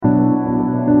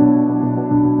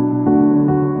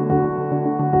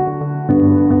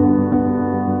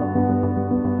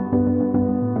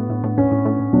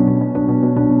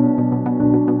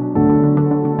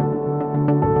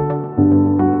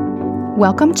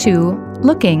Welcome to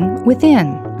Looking Within,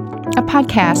 a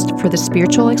podcast for the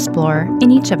spiritual explorer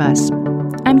in each of us.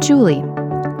 I'm Julie.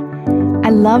 I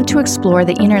love to explore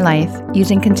the inner life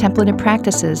using contemplative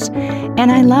practices,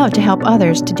 and I love to help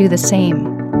others to do the same.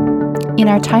 In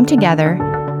our time together,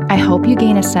 I hope you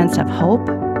gain a sense of hope,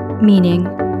 meaning,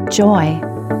 joy,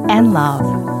 and love.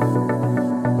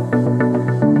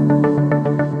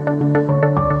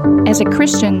 As a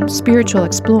Christian spiritual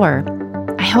explorer,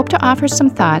 I hope to offer some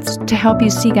thoughts to help you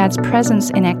see God's presence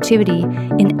and activity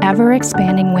in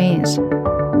ever-expanding ways.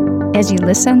 As you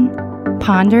listen,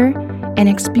 ponder, and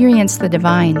experience the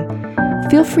divine,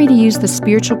 feel free to use the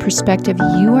spiritual perspective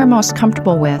you are most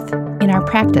comfortable with in our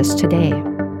practice today.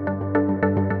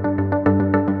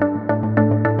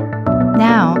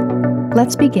 Now,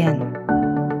 let's begin.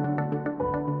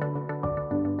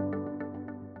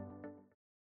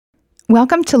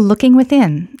 Welcome to Looking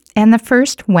Within and the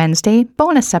first Wednesday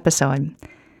bonus episode.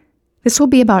 This will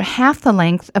be about half the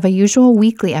length of a usual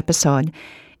weekly episode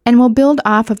and will build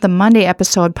off of the Monday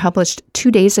episode published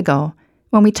 2 days ago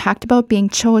when we talked about being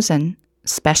chosen,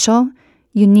 special,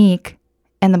 unique,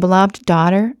 and the beloved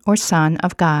daughter or son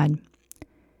of God.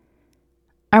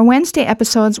 Our Wednesday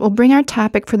episodes will bring our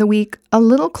topic for the week a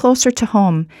little closer to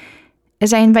home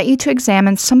as I invite you to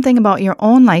examine something about your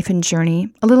own life and journey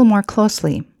a little more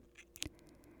closely.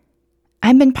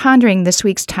 I've been pondering this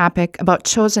week's topic about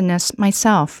chosenness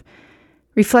myself,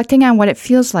 reflecting on what it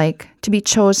feels like to be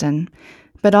chosen,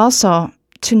 but also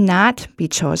to not be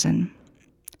chosen.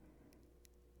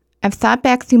 I've thought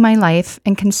back through my life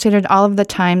and considered all of the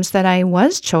times that I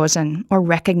was chosen or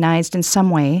recognized in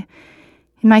some way,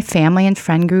 in my family and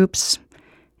friend groups,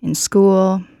 in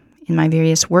school, in my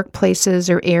various workplaces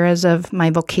or eras of my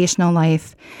vocational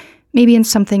life, maybe in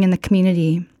something in the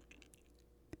community.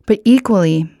 But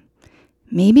equally,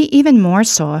 maybe even more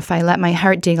so if I let my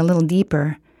heart dig a little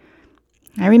deeper,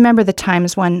 I remember the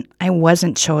times when I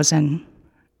wasn't chosen,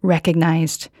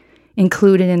 recognized,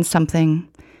 included in something,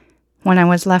 when I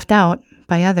was left out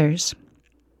by others.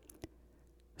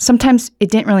 Sometimes it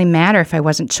didn't really matter if I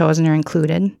wasn't chosen or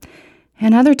included,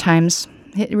 and other times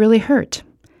it really hurt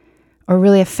or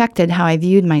really affected how I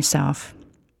viewed myself.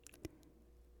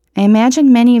 I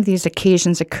imagine many of these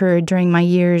occasions occurred during my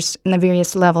years in the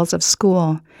various levels of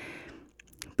school.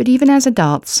 But even as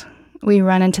adults, we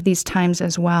run into these times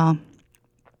as well.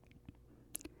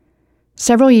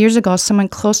 Several years ago, someone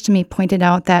close to me pointed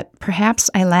out that perhaps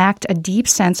I lacked a deep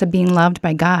sense of being loved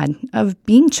by God, of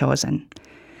being chosen.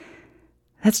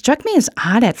 That struck me as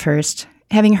odd at first,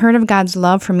 having heard of God's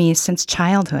love for me since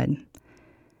childhood.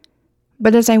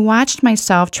 But as I watched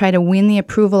myself try to win the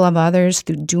approval of others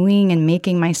through doing and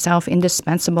making myself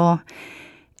indispensable,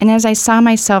 and as I saw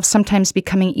myself sometimes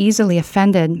becoming easily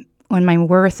offended when my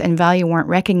worth and value weren't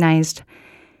recognized,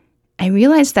 I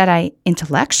realized that I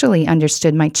intellectually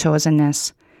understood my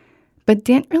chosenness, but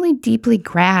didn't really deeply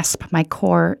grasp my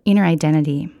core inner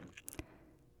identity.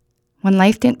 When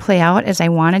life didn't play out as I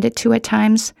wanted it to at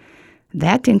times,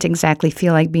 that didn't exactly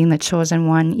feel like being the chosen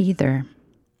one either.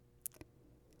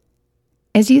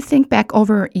 As you think back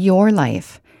over your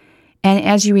life, and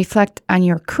as you reflect on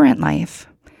your current life,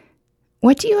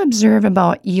 what do you observe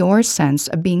about your sense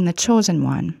of being the chosen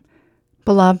one,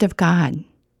 beloved of God,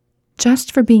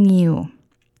 just for being you?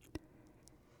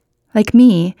 Like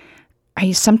me, are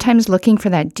you sometimes looking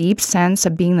for that deep sense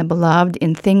of being the beloved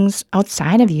in things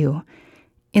outside of you,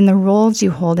 in the roles you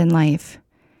hold in life,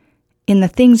 in the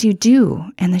things you do,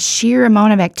 and the sheer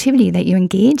amount of activity that you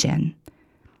engage in?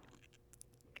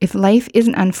 If life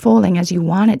isn't unfolding as you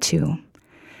want it to,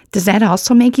 does that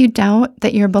also make you doubt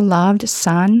that you're a beloved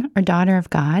son or daughter of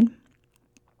God?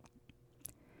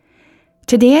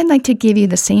 Today, I'd like to give you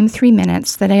the same 3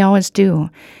 minutes that I always do,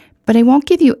 but I won't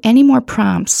give you any more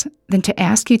prompts than to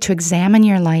ask you to examine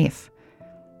your life,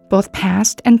 both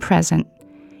past and present,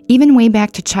 even way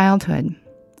back to childhood.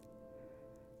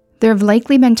 There have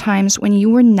likely been times when you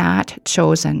were not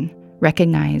chosen,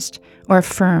 recognized, or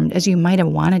affirmed as you might have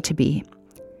wanted to be.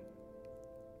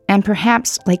 And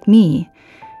perhaps, like me,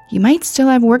 you might still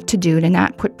have work to do to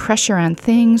not put pressure on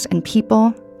things and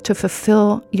people to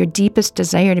fulfill your deepest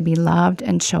desire to be loved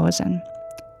and chosen.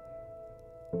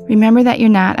 Remember that you're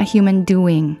not a human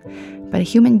doing, but a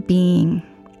human being.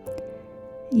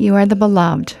 You are the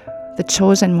beloved, the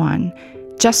chosen one,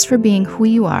 just for being who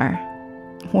you are,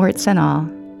 warts and all.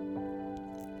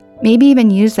 Maybe even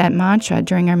use that mantra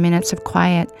during our minutes of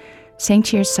quiet, saying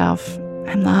to yourself,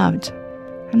 I'm loved,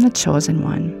 I'm the chosen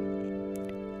one.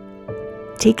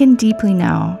 Take in deeply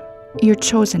now your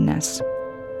chosenness.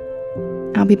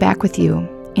 I'll be back with you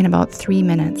in about 3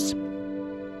 minutes.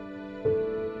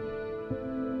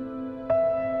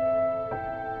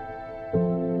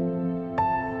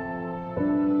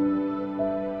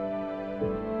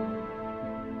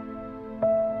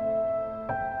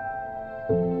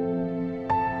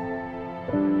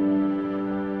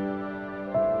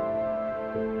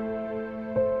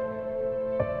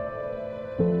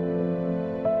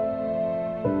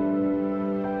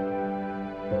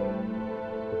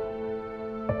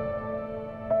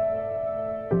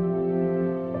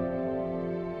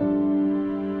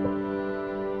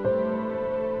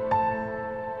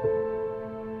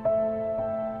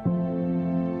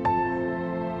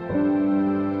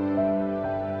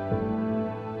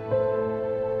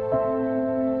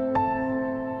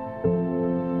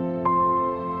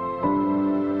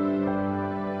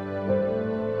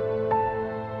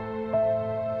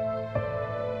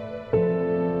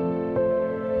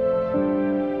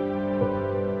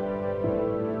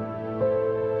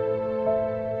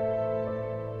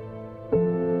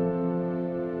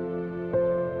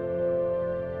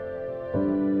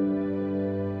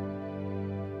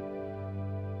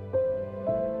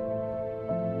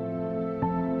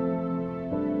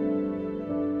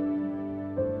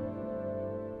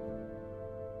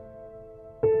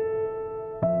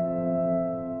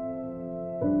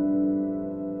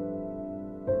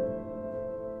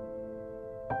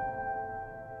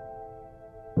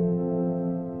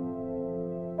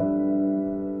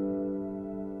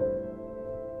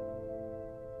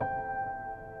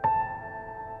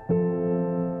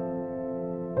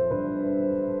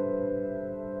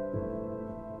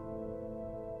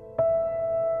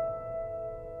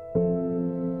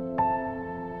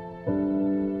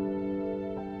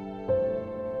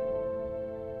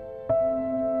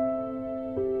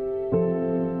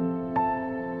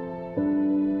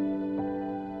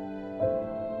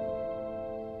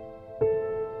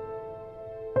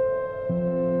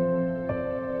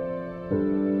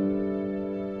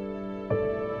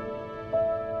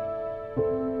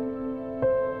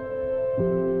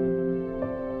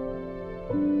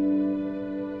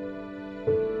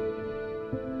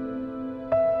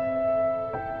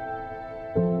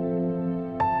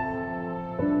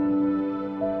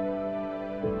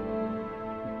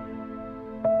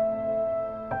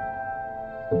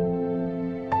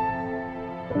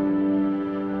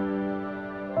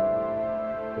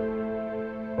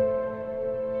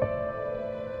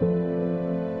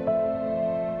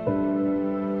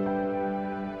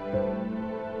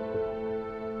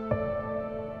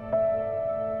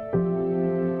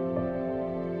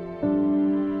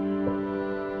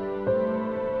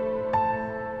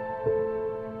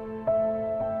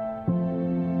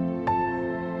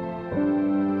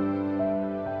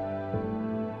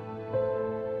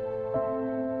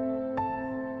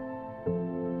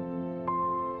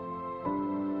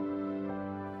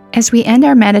 As we end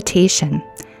our meditation,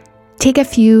 take a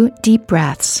few deep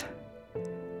breaths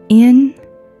in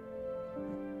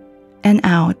and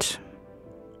out.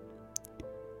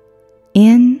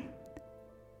 In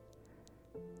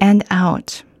and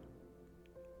out.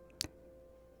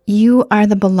 You are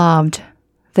the beloved,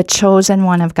 the chosen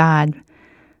one of God,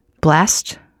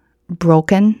 blessed,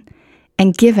 broken,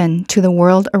 and given to the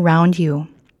world around you.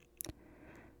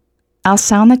 I'll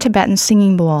sound the Tibetan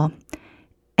singing bowl,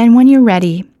 and when you're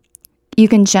ready, you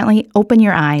can gently open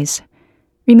your eyes,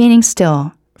 remaining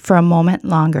still for a moment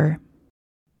longer.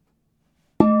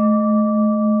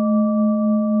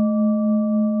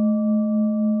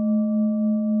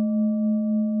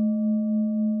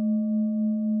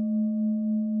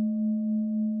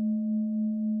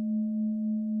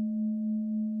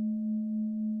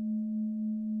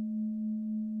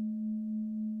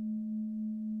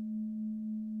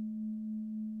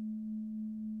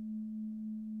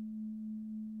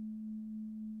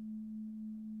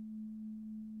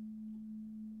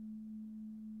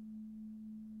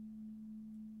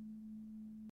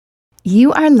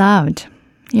 You are loved.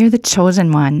 You're the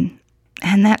chosen one.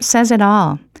 And that says it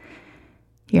all.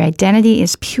 Your identity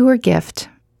is pure gift,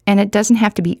 and it doesn't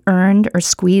have to be earned or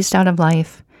squeezed out of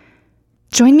life.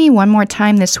 Join me one more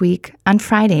time this week on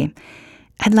Friday.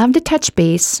 I'd love to touch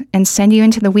base and send you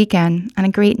into the weekend on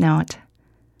a great note.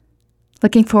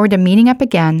 Looking forward to meeting up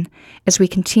again as we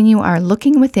continue our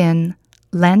Looking Within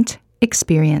Lent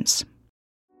experience.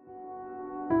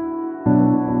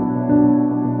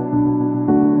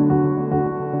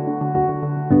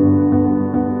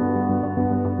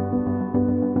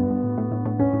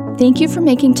 Thank you for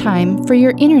making time for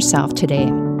your inner self today.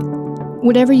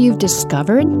 Whatever you've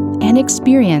discovered and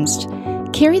experienced,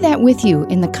 carry that with you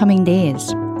in the coming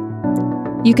days.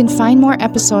 You can find more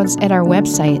episodes at our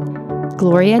website,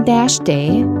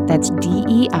 Gloria-Day, that's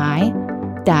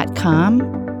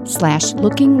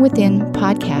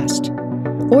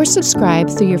DEI.com/lookingwithinpodcast, or subscribe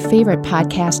through your favorite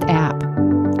podcast app.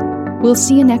 We'll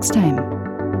see you next time.